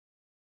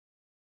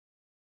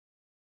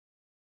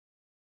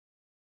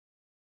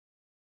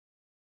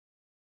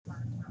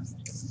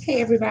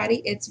Hey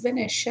everybody, it's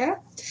Venetia.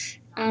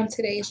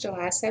 Today is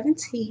July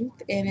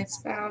 17th and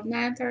it's about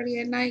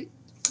 9:30 at night.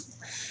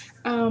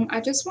 I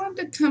just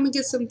wanted to come and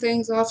get some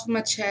things off of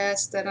my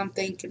chest that I'm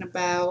thinking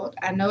about.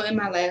 I know in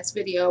my last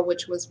video,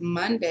 which was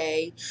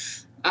Monday,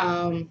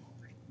 um,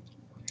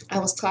 I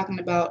was talking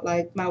about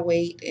like my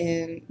weight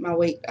and my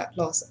weight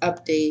loss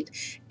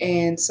update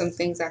and some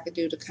things I could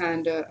do to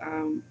kind of,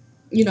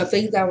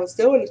 things I was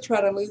doing to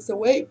try to lose the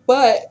weight.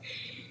 But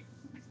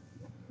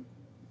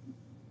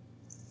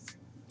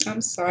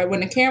I'm sorry,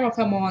 when the camera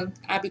come on,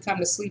 I become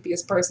the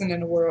sleepiest person in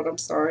the world. I'm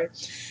sorry.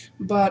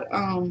 But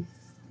well,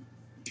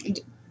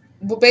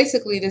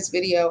 basically, this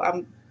video,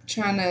 I'm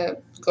trying to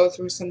go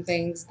through some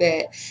things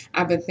that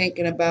I've been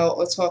thinking about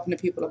or talking to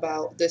people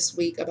about this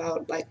week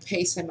about like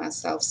pacing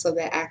myself so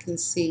that I can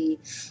see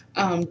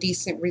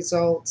decent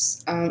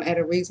results at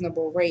a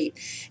reasonable rate.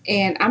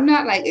 And I'm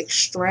not like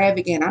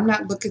extravagant. I'm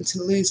not looking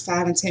to lose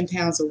 5 and 10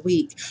 pounds a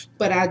week,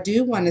 but I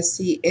do want to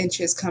see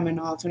inches coming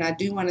off, and I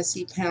do want to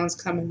see pounds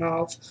coming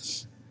off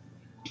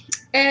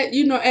at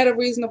a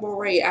reasonable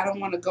rate. I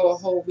don't want to go a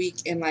whole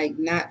week and like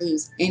not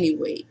lose any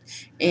weight.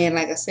 And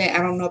like I said,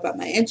 I don't know about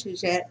my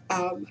inches yet.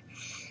 I'm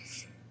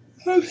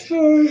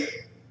sorry.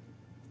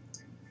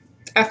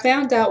 I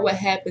found out what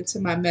happened to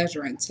my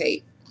measuring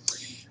tape.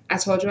 I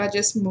told you I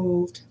just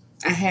moved.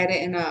 I had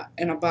it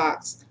in a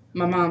box.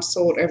 My mom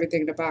sold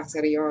everything in the box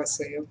at a yard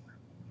sale.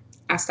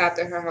 I stopped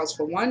at her house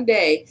for one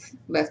day,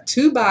 left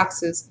 2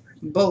 boxes,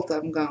 both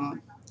of them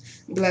gone.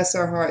 Bless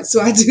her heart. So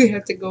I do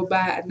have to go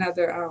buy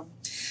another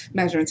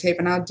measuring tape,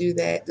 and I'll do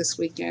that this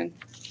weekend,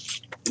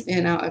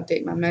 and I'll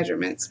update my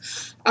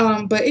measurements.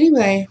 But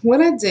anyway,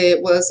 what I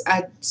did was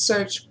I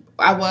searched.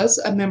 I was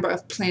a member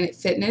of Planet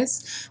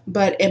Fitness,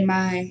 but in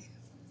my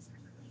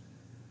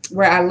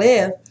where I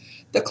live,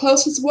 the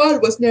closest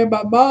one was near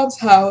my mom's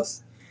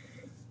house.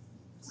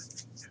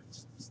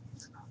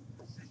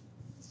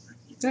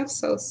 I'm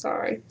so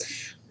sorry.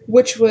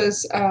 Which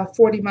was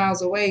 40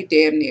 miles away,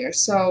 damn near.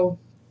 So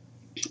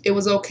it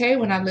was okay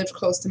when I lived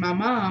close to my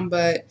mom,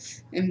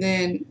 but and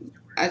then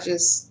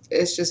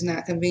it's just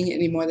not convenient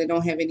anymore. They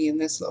don't have any in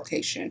this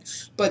location,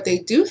 but they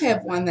do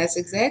have one that's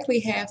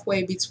exactly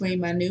halfway between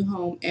my new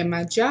home and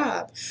my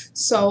job.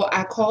 So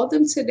I called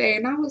them today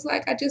and I was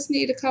like, I just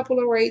need a couple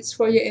of rates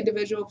for your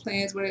individual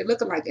plans, what it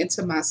looking like. And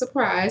to my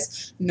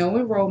surprise, no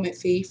enrollment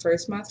fee,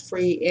 first month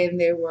free, and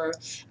there were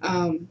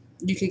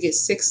you could get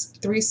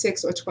 3,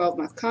 6, or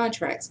 12-month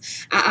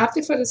contracts. I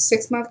opted for the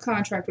 6-month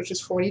contract, which is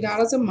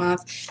 $40 a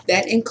month.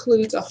 That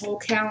includes a whole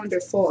calendar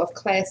full of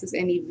classes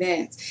and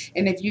events.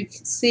 And if you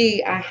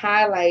see, I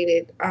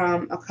highlighted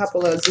a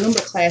couple of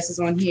Zumba classes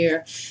on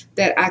here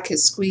that I could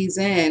squeeze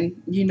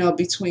in,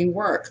 between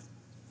work.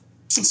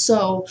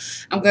 So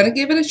I'm going to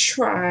give it a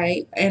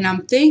try. And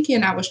I'm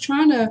thinking, I was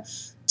trying to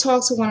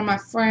talk to one of my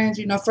friends.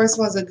 First of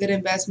all, it's a good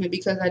investment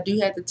because I do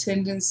have the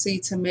tendency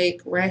to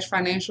make rash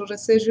financial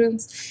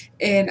decisions.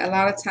 And a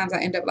lot of times I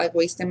end up like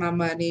wasting my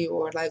money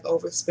or like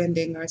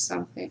overspending or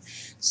something.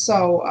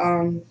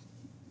 So,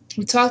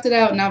 we talked it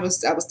out, and I was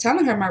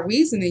telling her my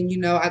reasoning.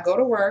 I go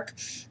to work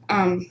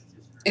in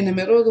the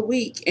middle of the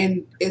week,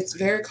 and it's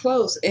very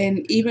close.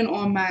 And even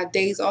on my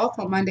days off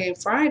on Monday and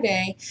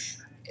Friday,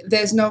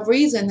 there's no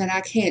reason that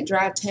I can't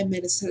drive 10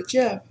 minutes to the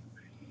gym.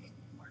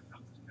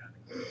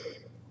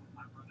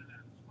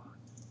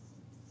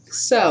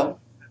 So,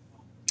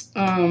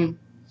 um,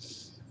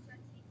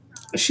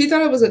 she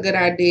thought it was a good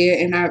idea,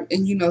 and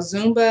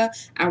Zumba,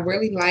 I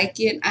really like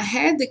it. I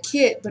had the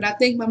kit, but I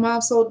think my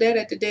mom sold that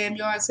at the damn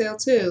yard sale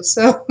too.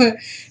 So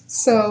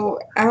so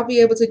I'll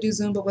be able to do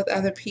Zumba with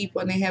other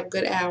people, and they have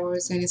good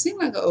hours, and it seemed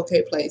like an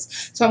okay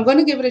place. So I'm going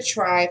to give it a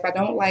try. If I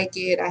don't like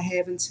it, I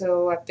have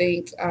until I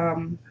think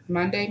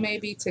Monday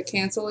maybe to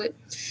cancel it.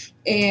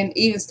 And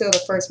even still,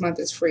 the first month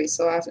is free,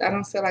 so I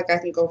don't feel like I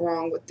can go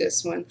wrong with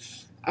this one.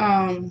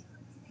 Um,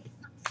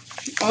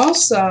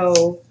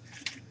 Also,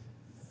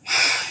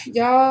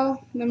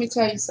 y'all, let me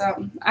tell you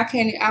something. I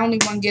don't even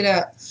want to get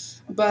up.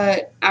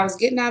 But I was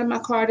getting out of my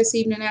car this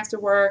evening after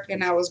work,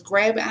 and I was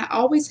grabbing. I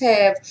always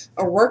have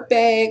a work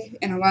bag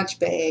and a lunch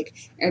bag,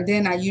 and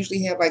then I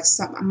usually have like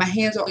my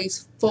hands are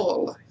always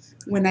full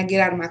when I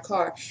get out of my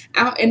car.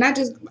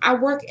 I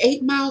work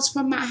 8 miles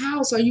from my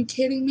house. Are you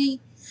kidding me?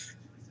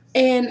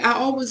 And I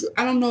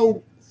don't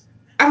know.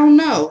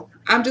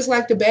 I'm just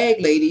like the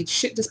bag lady.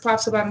 Shit just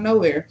pops up out of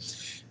nowhere.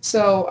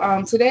 So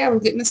today I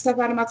was getting the stuff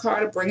out of my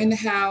car to bring in the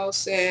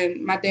house,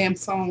 and my damn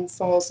phone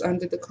falls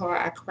under the car.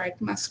 I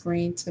cracked my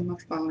screen to my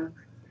phone.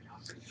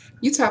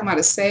 You talking about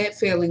a sad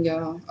feeling,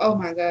 y'all. Oh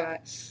my God.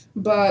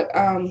 But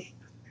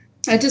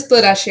I just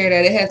thought I'd share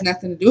that. It has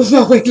nothing to do with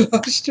my weight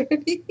loss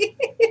journey.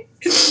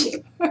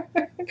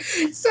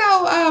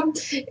 So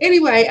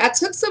anyway, I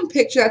took some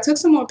pictures. I took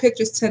some more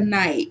pictures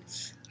tonight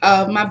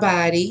of my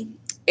body,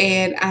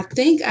 and I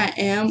think I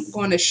am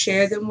going to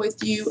share them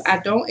with you. I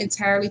don't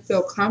entirely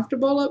feel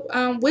comfortable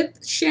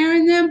with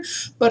sharing them,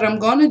 but I'm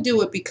going to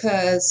do it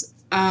because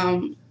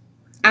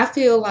I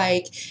feel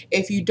like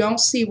if you don't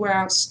see where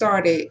I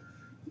started,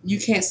 you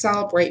can't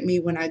celebrate me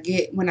when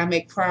I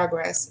make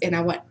progress, and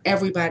I want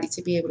everybody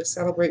to be able to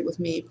celebrate with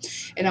me,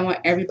 and I want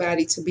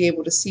everybody to be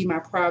able to see my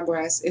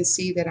progress and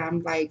see that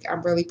I'm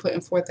really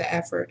putting forth the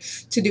effort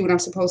to do what I'm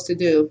supposed to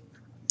do.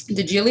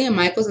 The Jillian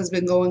Michaels has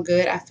been going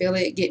good. I feel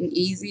it getting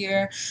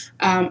easier.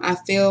 I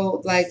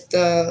feel like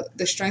the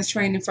strength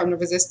training from the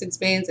resistance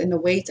bands and the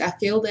weights, I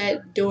feel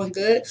that doing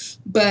good,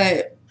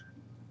 but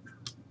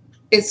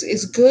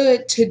it's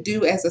good to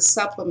do as a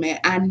supplement.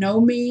 I know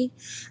me.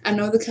 I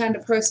know the kind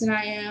of person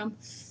I am.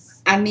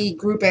 I need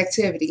group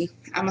activity.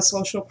 I'm a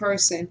social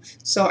person.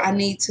 So I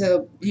need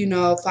to,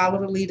 follow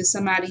the lead of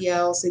somebody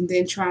else and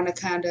then trying to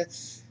kind of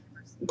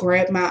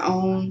grab my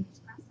own,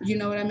 you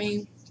know what I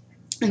mean?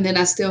 And then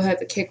I still had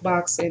the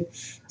kickboxing.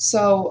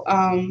 So,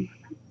 I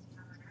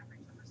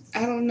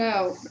don't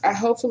know.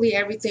 Hopefully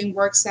everything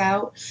works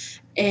out.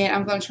 And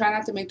I'm going to try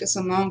not to make this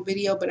a long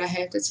video, but I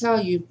have to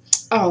tell you.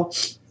 Oh,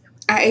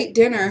 I ate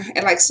dinner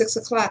at like 6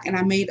 o'clock and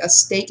I made a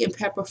steak and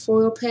pepper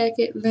foil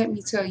packet. Let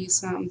me tell you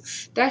something.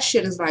 That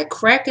shit is like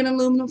cracking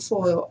aluminum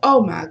foil.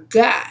 Oh my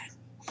God.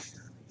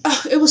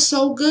 Oh, it was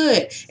so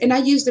good. And I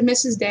used the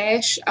Mrs.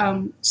 Dash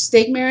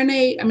steak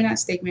marinade. I mean, not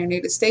steak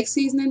marinade, the steak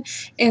seasoning,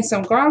 and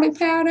some garlic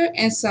powder,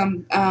 and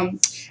some,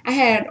 I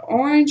had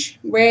orange,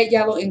 red,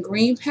 yellow, and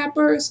green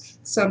peppers,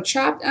 some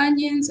chopped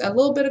onions, a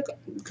little bit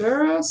of,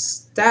 girl,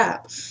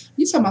 stop.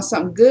 You talking about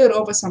something good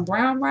over some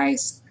brown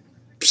rice?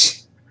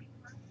 Psh,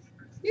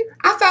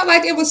 I felt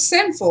like it was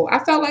sinful. I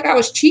felt like I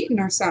was cheating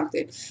or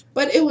something.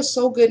 But it was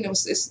so good, and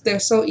they're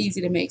so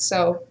easy to make.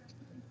 So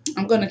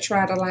I'm going to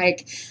try to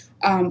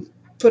um,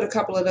 put a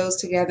couple of those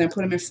together and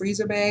put them in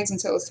freezer bags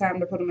until it's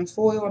time to put them in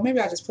foil. Or maybe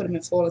I'll just put them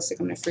in foil and stick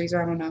them in the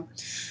freezer. I don't know.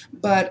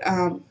 But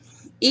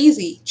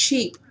easy,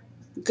 cheap,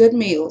 good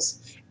meals.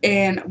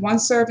 And one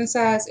serving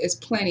size is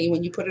plenty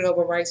when you put it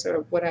over rice or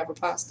whatever,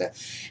 pasta.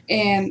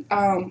 And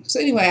so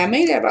anyway, I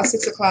made that about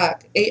 6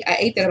 o'clock. I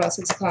ate that about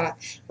 6 o'clock.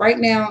 Right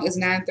now it's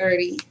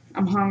 9:30.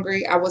 I'm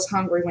hungry. I was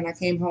hungry when I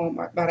came home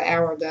about an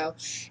hour ago.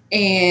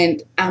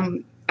 And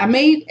I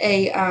made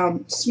a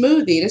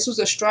smoothie. This was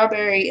a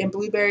strawberry and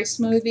blueberry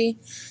smoothie.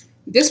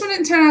 This one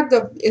didn't turn out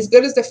as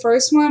good as the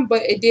first one,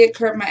 but it did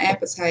curb my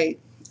appetite.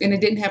 And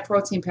it didn't have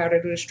protein powder.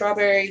 It was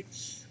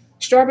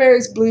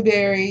strawberries,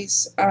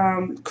 blueberries,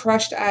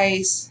 crushed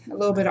ice, a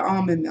little bit of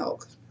almond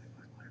milk.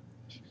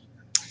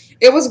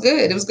 It was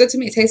good. It was good to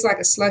me. It tastes like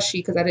a slushie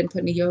because I didn't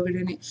put any yogurt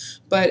in it,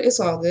 but it's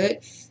all good.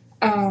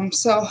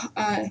 So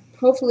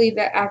hopefully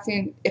that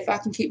if I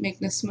can keep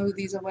making the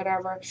smoothies or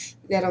whatever,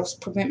 that'll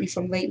prevent me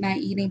from late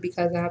night eating,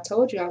 because I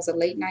told you I was a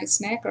late night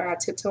snacker. I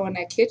tiptoe in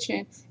that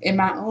kitchen in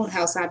my own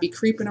house. I'd be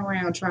creeping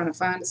around trying to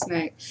find a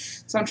snack.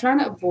 So I'm trying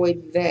to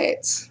avoid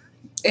that.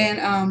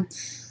 And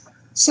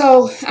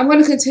so I'm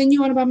going to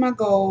continue on about my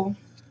goal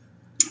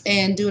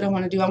and do what I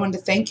want to do. I wanted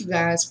to thank you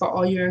guys for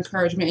all your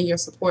encouragement and your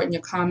support and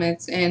your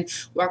comments. And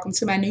welcome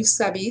to my new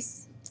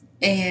subbies.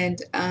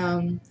 And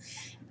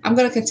I'm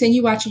going to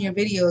continue watching your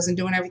videos and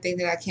doing everything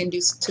that I can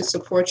do to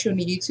support you in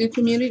the YouTube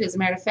community. As a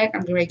matter of fact,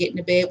 I'm going to get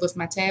into bed with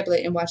my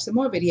tablet and watch some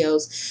more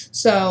videos.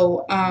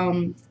 So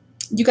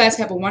you guys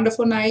have a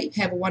wonderful night.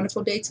 Have a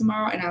wonderful day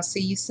tomorrow, and I'll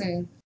see you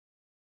soon.